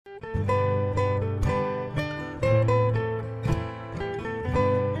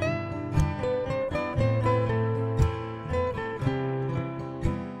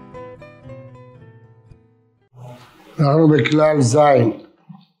אנחנו בכלל זין.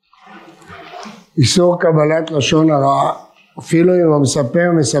 איסור קבלת לשון הרע, אפילו אם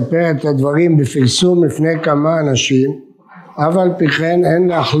המספר מספר את הדברים בפרסום לפני כמה אנשים, אבל פי כן אין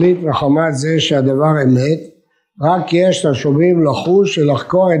להחליט מחמת זה שהדבר אמת, רק יש לשומעים לחוש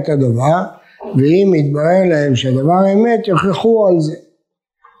ולחקור את הדבר, ואם יתברר להם שהדבר אמת יוכיחו על זה.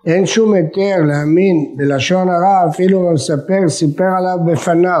 אין שום היתר להאמין בלשון הרע אפילו אם המספר סיפר עליו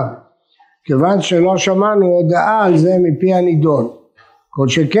בפניו, כיוון שלא שמענו הודעה על זה מפי הנידון. כל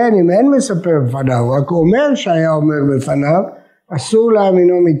שכן אם אין מספר בפניו, רק אומר שהיה אומר בפניו, אסור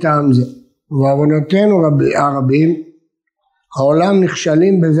להאמינו מטעם זה. ובעוונותינו הרבים, העולם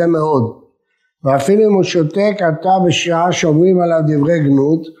נכשלים בזה מאוד. ואפילו אם הוא שותק עתה בשעה שאומרים עליו דברי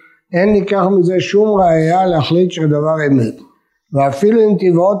גנות, אין ניקח מזה שום ראייה להחליט שהדבר אמת. ואפילו אם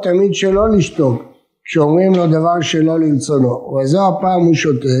טבעו תמיד שלא לשתוק, כשאומרים לו דבר שלא לרצונו, וזו הפעם הוא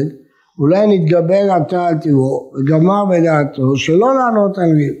שותק, אולי נתגבר עתה על טבעו, וגמר בדעתו שלא לענות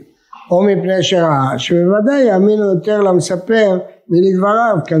על ריב, או מפני שראה, שבוודאי יאמינו יותר למספר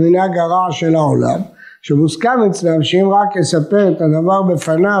מלדבריו, כמנהג הרע של העולם, שמוסכם אצלם שאם רק יספר את הדבר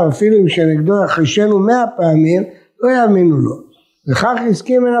בפניו, אפילו אם שנגדו יחישנו 100 פעמים, לא יאמינו לו. וכך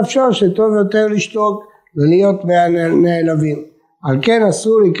הסכים מנפשו שטוב יותר לשתוק ולהיות נעלבים. על כן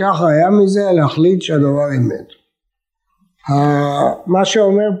אסור לקרח ראיה מזה להחליט שהדבר אמת. מה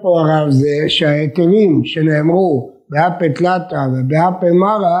שאומר פה הרב זה שההיתרים שנאמרו בהפתלתה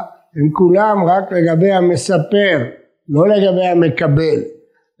ובהפמרה הם כולם רק לגבי המספר, לא לגבי המקבל.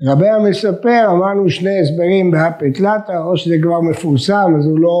 לגבי המספר אמרנו שני הסברים בהפתלתה, או שזה כבר מפורסם אז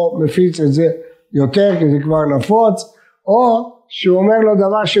הוא לא מפיץ את זה יותר כי זה כבר נפוץ, או שהוא אומר לו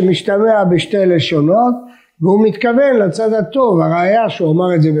דבר שמשתמע בשתי לשונות והוא מתכוון לצד הטוב, הראיה שהוא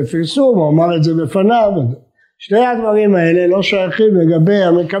אמר את זה בפרסום, הוא אמר את זה בפניו. שני הדברים האלה לא שייכים לגבי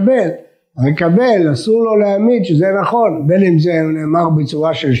המקבל. המקבל אסור לו להאמין שזה נכון, בין אם זה נאמר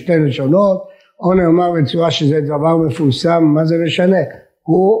בצורה של שתי לשונות, או נאמר בצורה שזה דבר מפורסם, מה זה משנה?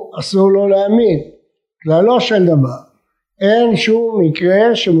 הוא אסור לו להאמין, כללו של דבר. אין שום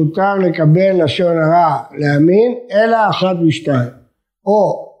מקרה שמותר לקבל לשון הרע להאמין, אלא אחת משתיים.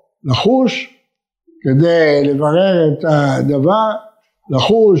 או לחוש כדי לברר את הדבר,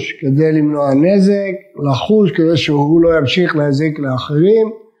 לחוש כדי למנוע נזק, לחוש כדי שהוא לא ימשיך להזיק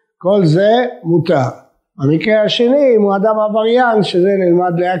לאחרים, כל זה מותר. המקרה השני הוא אדם עבריין, שזה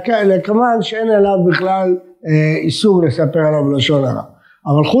נלמד לקמן, שאין עליו בכלל איסור לספר עליו לשון הרע.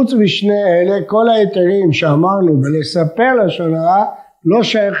 אבל חוץ משני אלה, כל היתרים שאמרנו בלספר לשון הרע, לא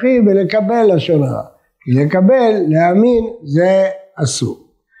שייכים בלקבל לשון הרע. כי לקבל, להאמין, זה אסור.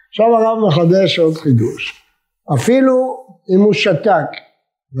 עכשיו הרב מחדש עוד חידוש. אפילו אם הוא שתק,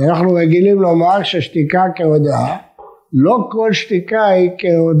 ואנחנו רגילים לומר ששתיקה כהודאה, לא כל שתיקה היא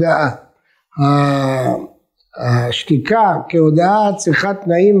כהודאה. השתיקה כהודאה צריכה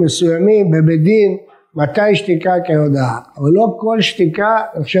תנאים מסוימים בבדין, מתי שתיקה כהודאה, אבל לא כל שתיקה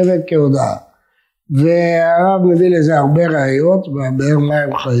נחשבת כהודאה. והרב מביא לזה הרבה ראיות, בהבאר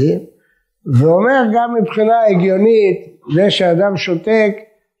מים חיים, ואומר גם מבחינה הגיונית, זה שאדם שותק,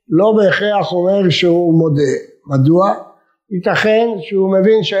 לא בהכרח אומר שהוא מודה. מדוע? ייתכן שהוא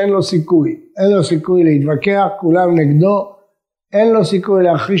מבין שאין לו סיכוי. אין לו סיכוי להתווכח, כולם נגדו, אין לו סיכוי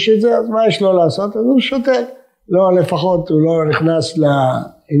להכחיש את זה, אז מה יש לו לעשות? אז הוא שותק. לא, לפחות הוא לא נכנס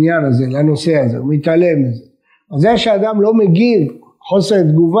לעניין הזה, לנושא הזה, הוא מתעלם מזה. אז זה שאדם לא מגיב, חוסר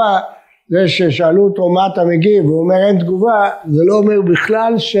תגובה, זה ששאלו אותו מה אתה מגיב, והוא אומר אין תגובה, זה לא אומר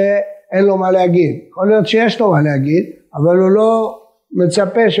בכלל שאין לו מה להגיד. יכול להיות שיש לו מה להגיד, אבל הוא לא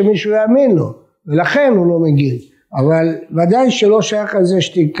מצפה שמישהו יאמין לו, ולכן הוא לא מגיב. אבל ודאי שלא שייך לזה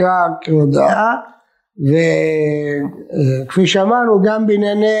שתיקה כהודאה, וכפי שאמרנו גם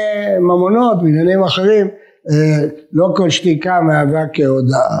בענייני ממונות, בעניינים אחרים, לא כל שתיקה מהווה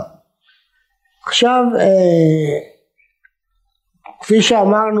כהודאה. עכשיו, כפי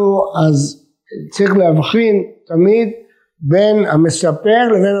שאמרנו, אז צריך להבחין תמיד בין המספר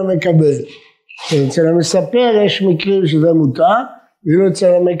לבין המקבל. אצל המספר יש מקרים שזה מותר, ואילו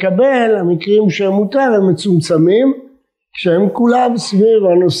אצל המקבל המקרים שהם מותר הם מצומצמים, כשהם כולם סביב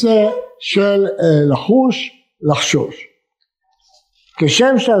הנושא של לחוש, לחשוש.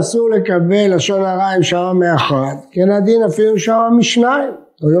 כשם שאסור לקבל לשון הרע עם שמה מאחד, כן הדין אפילו שמה משניים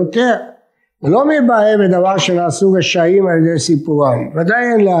או יותר. ולא מבעיה בדבר שנעשו רשעים על ידי סיפורם, ודאי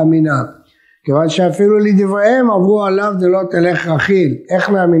אין להאמינם, כיוון שאפילו לדבריהם עברו עליו דלא תלך רכיל. איך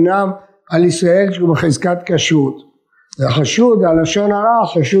מאמינם על ישראל שהוא בחזקת כשרות? החשוד על לשון הרע,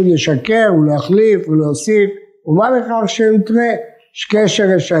 חשוד לשקר ולהחליף ולהוסיף, ומה לכך שהם תראה שקשר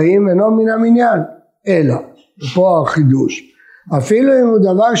רשעים אינו מן המניין, אלא, ופה החידוש, אפילו אם הוא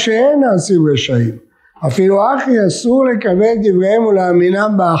דבר שאין נעשים רשעים, אפילו אחי אסור לקבל דבריהם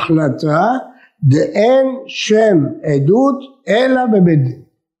ולהאמינם בהחלטה, דאין שם עדות אלא בבית דין.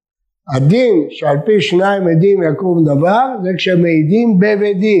 הדין שעל פי שניים עדים יקום דבר, זה כשמעידים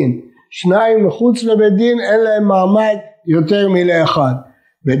בבית דין. שניים מחוץ לבית דין אין להם מעמד יותר מלאחד.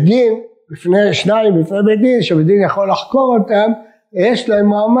 בית דין, שניים בפני בית דין, שבית דין יכול לחקור אותם, יש להם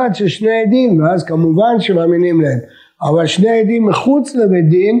מעמד של שני עדים, ואז כמובן שמאמינים להם. אבל שני עדים מחוץ לבית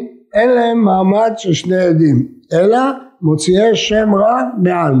דין, אין להם מעמד של שני עדים, אלא מוציאי שם רע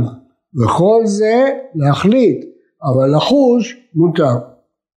בעלמא. וכל זה להחליט, אבל לחוש מותר.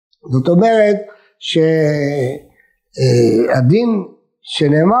 זאת אומרת שהדין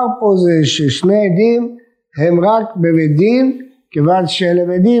שנאמר פה זה ששני עדים הם רק בבית דין, כיוון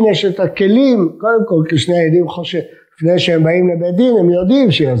שלבית דין יש את הכלים, קודם כל כשני עדים חושב, לפני שהם באים לבית דין הם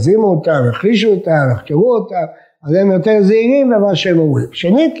יודעים שיזימו אותם, יחלישו אותם, יחקרו אותם, אז הם יותר זהירים במה שהם אומרים.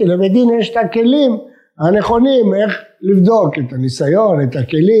 שנית, כי לבית דין יש את הכלים הנכונים, איך לבדוק את הניסיון, את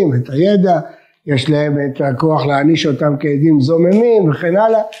הכלים, את הידע, יש להם את הכוח להעניש אותם כעדים זוממים וכן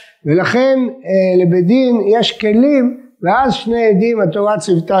הלאה, ולכן לבית דין יש כלים, ואז שני עדים התורה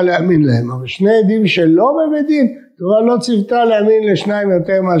ציוותה להאמין להם, אבל שני עדים שלא בבית דין, התורה לא ציוותה להאמין לשניים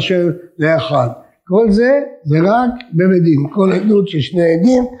יותר מאשר לאחד. כל זה רק בבית דין, כל עדות של שני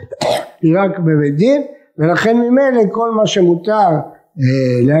עדים היא רק בבית דין, ולכן ממילא כל מה שמותר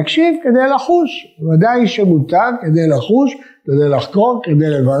להקשיב כדי לחוש, ודאי שמותר כדי לחוש, כדי לחקור, כדי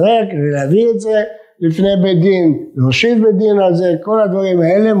לברר, כדי להביא את זה לפני בית דין, להושיב בית דין על זה, כל הדברים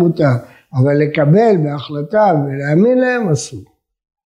האלה מותר, אבל לקבל בהחלטה ולהאמין להם אסור.